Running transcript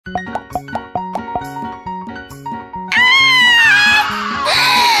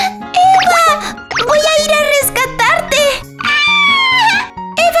¡Eva! ¡Voy a ir a rescatarte!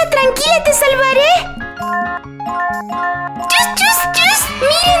 ¡Eva, tranquila, te salvaré! ¡Chus, chus, chus!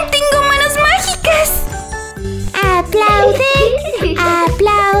 ¡Miren, tengo manos mágicas! ¡Aplaude!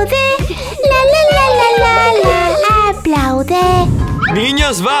 ¡Aplaude! ¡La, la, la, la, la, la! ¡Aplaude!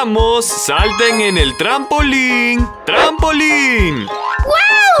 Niños, vamos, salten en el trampolín. ¡Trampolín! ¡Guau!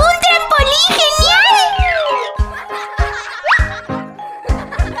 ¡Un trampolín genial!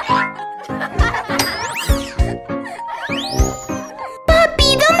 Papi,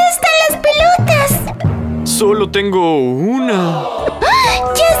 ¿dónde están las pelotas? Solo tengo una.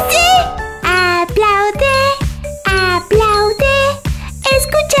 ¡Ah! ¡Ya sé! ¡Aplaude! ¡Aplaude!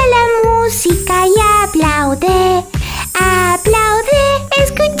 Escucha la música y aplaude. ¡Aplaude!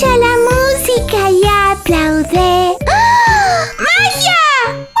 Escucha la música y aplaude. ¡Ah! ¡Magia!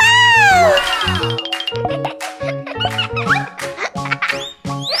 ¡Wow!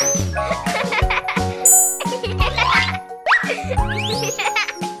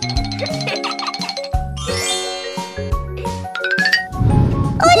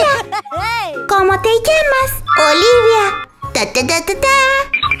 Hola. ¿Cómo te llamas? Olivia. Ta ta ta ta ta.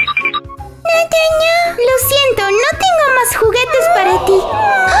 Lo siento, no tengo más juguetes para ti.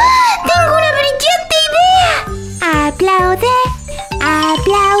 ¡Ah! ¡Tengo una brillante idea! ¡Aplaude!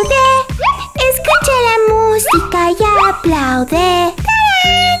 ¡Aplaude! Escucha la música y aplaude.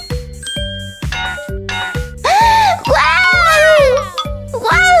 ¡Guau!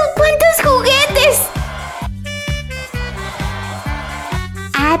 ¡Guau! ¡Cuántos juguetes!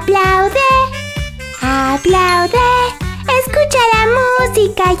 ¡Aplaude! ¡Aplaude! Escucha la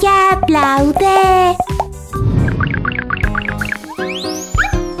música y aplaude.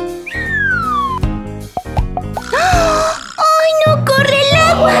 ¡Ay, no corre el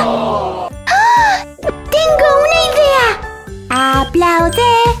agua! ¡Ah! ¡Tengo una idea!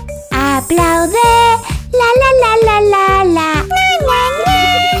 ¡Aplaude! ¡Aplaude! ¡La, la, la, la, la, la! ¡Na, na, na!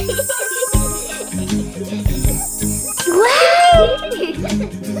 ¡Guau!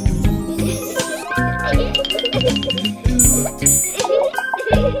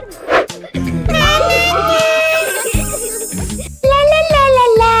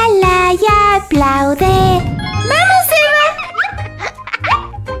 Aplaude. ¡Vamos, Eva!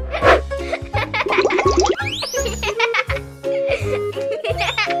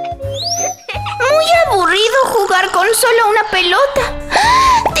 Muy aburrido jugar con solo una pelota.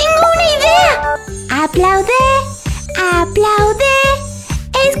 ¡Ah! ¡Tengo una idea! ¡Aplaude! ¡Aplaude!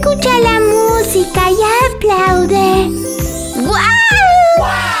 Escucha la música y aplaude. ¡Guau!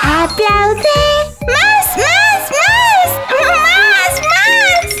 ¡Aplaude! ¡Más, más, más! ¡Más,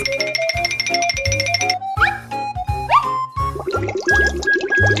 más!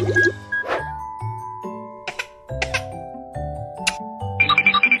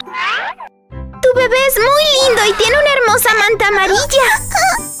 Tu bebé es muy lindo y tiene una hermosa manta amarilla.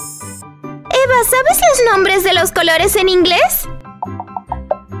 Eva, ¿sabes los nombres de los colores en inglés?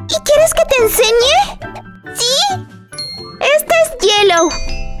 ¿Y quieres que te enseñe? ¿Sí? Este es yellow.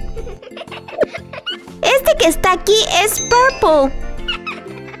 Este que está aquí es purple.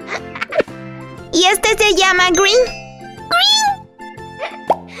 Y este se llama green. ¡Green!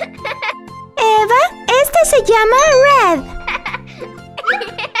 Eva, este se llama red.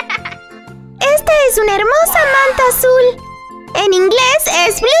 Esta es una hermosa manta azul. En inglés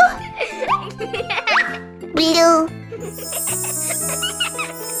es blue. Blue.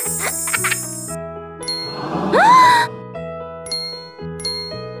 ¡Ah!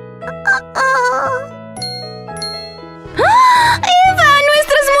 ¡Ah! ¡Eva!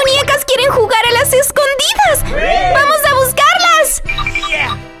 ¡Nuestras muñecas quieren jugar a las escondidas! ¡Vamos a buscarlas!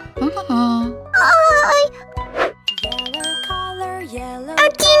 ¡Ay!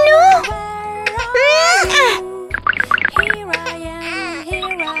 ¡Aquí no!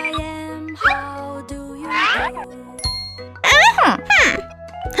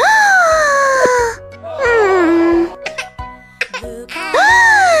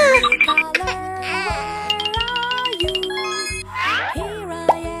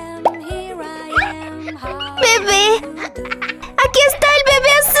 ¡Bebé! ¡Aquí está el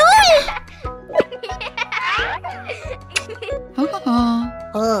bebé azul!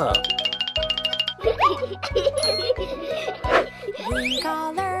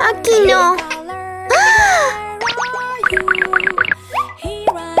 ¡Aquí no! ¡Ah!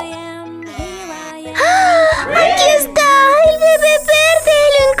 ¡Aquí está! ¡El bebé verde!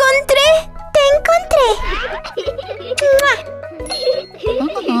 ¡Lo encontré! ¡Te encontré!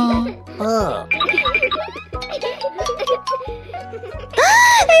 ¡Ah!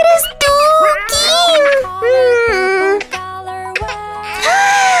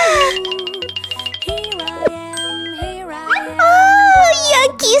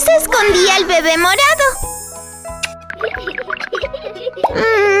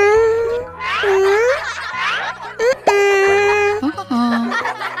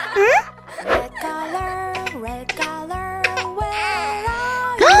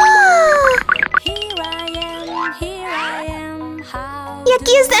 Y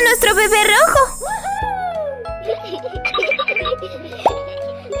aquí está nuestro bebé rojo.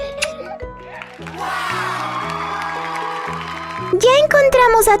 Ya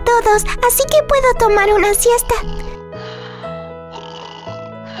encontramos a todos, así que puedo tomar una siesta.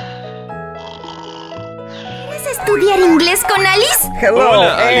 ¿Quieres estudiar inglés con Alice?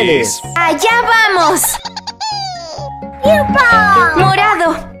 Hola, Alice. ¡Allá vamos!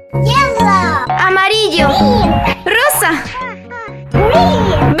 Morado. Amarillo. Rosa.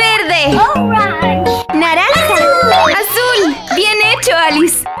 Verde. Naranja. Azul. Bien hecho,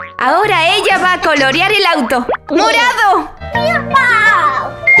 Alice. Ahora ella va a colorear el auto. Morado.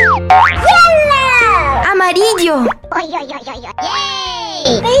 Amarillo.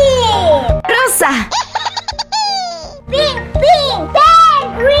 Rosa.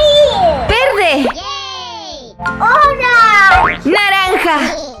 Verde. Naranja.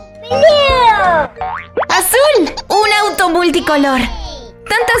 Azul. Un auto multicolor.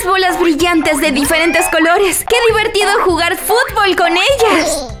 Tantas bolas brillantes de diferentes colores. ¡Qué divertido jugar fútbol con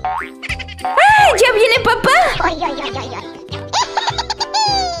ellas! ¡Ah! ¡Ya viene papá!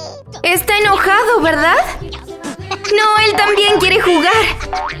 Está enojado, ¿verdad? No, él también quiere jugar.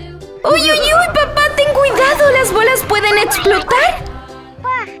 ¡Uy, uy, uy! ¡Papá, ten cuidado! ¡Las bolas pueden explotar!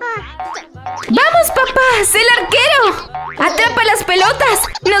 ¡Vamos, papá! ¡Sé el arquero! ¡Atrapa las pelotas!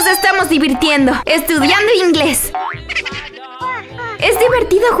 Nos estamos divirtiendo, estudiando inglés. Es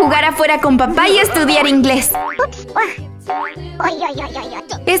divertido jugar afuera con papá y estudiar inglés.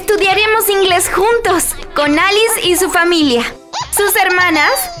 Estudiaremos inglés juntos, con Alice y su familia. Sus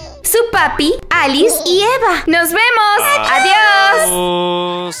hermanas, su papi, Alice y Eva. ¡Nos vemos!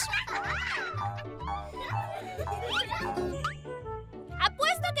 ¡Adiós!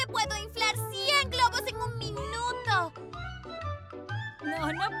 Apuesto que puedo inflar 100 globos en un minuto.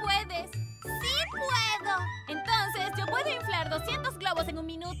 No, no puedes. ¡Sí puedo! Entonces yo puedo inflar 200 globos en un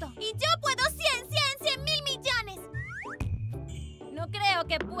minuto. Y yo puedo 100 mil millones. No creo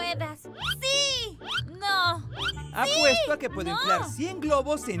que puedas. ¡Sí! ¡No! Apuesto a que puedo inflar 100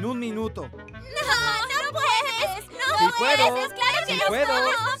 globos en un minuto. ¡No, no puedes! ¡No Sí puedes! puedo. ¡Claro que Sí no puedo.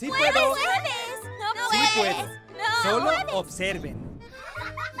 puedes! Sí ¡No puedo. puedes! ¡No Sí puedes! puedo. ¡No Solo puedes! observen.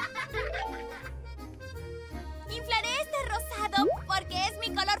 Inflaré este rosado porque es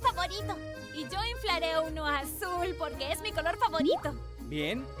mi color favorito. Y yo inflaré uno azul porque es mi color favorito.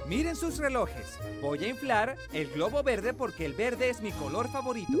 Bien, miren sus relojes. Voy a inflar el globo verde porque el verde es mi color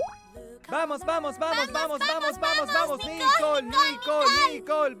favorito. ¡Vamos, vamos, vamos, vamos, vamos, vamos, vamos! ¡Nicole, Nicole,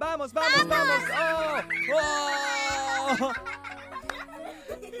 Nicole! ¡Vamos, vamos, vamos! ¡Oh! ¡Oh!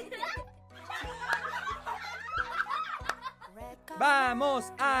 ¡Vamos,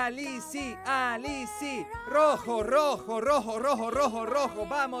 Alicia, Alicia! ¡Rojo, rojo, rojo, rojo, rojo, rojo!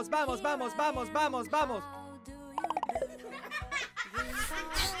 ¡Vamos, vamos, vamos, vamos, vamos, vamos!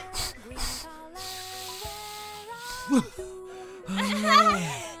 ¡No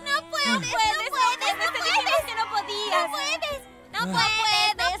puedes! ¡Te dijimos que no podías! ¡No puedes!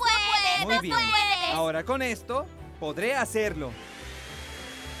 Muy bien. Ahora con esto podré hacerlo.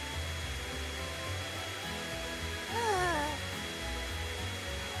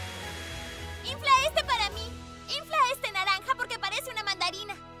 Infla este para mí. Infla este naranja porque parece una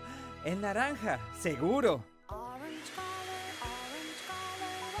mandarina. El naranja, seguro.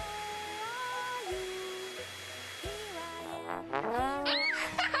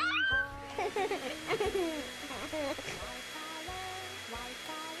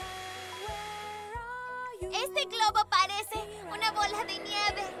 Este globo parece una bola de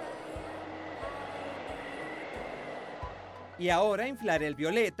nieve. Y ahora inflaré el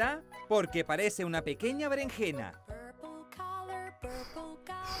violeta porque parece una pequeña berenjena.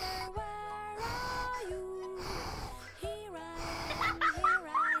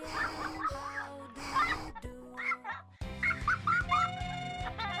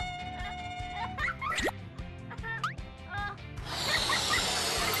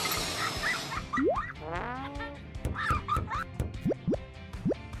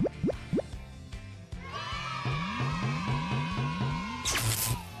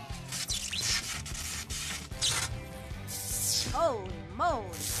 Holy moly.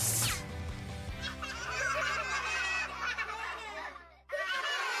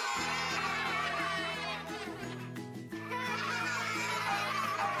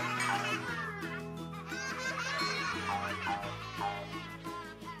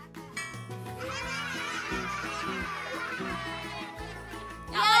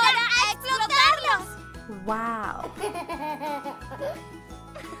 Y ahora a explotarlos. ¡Wow!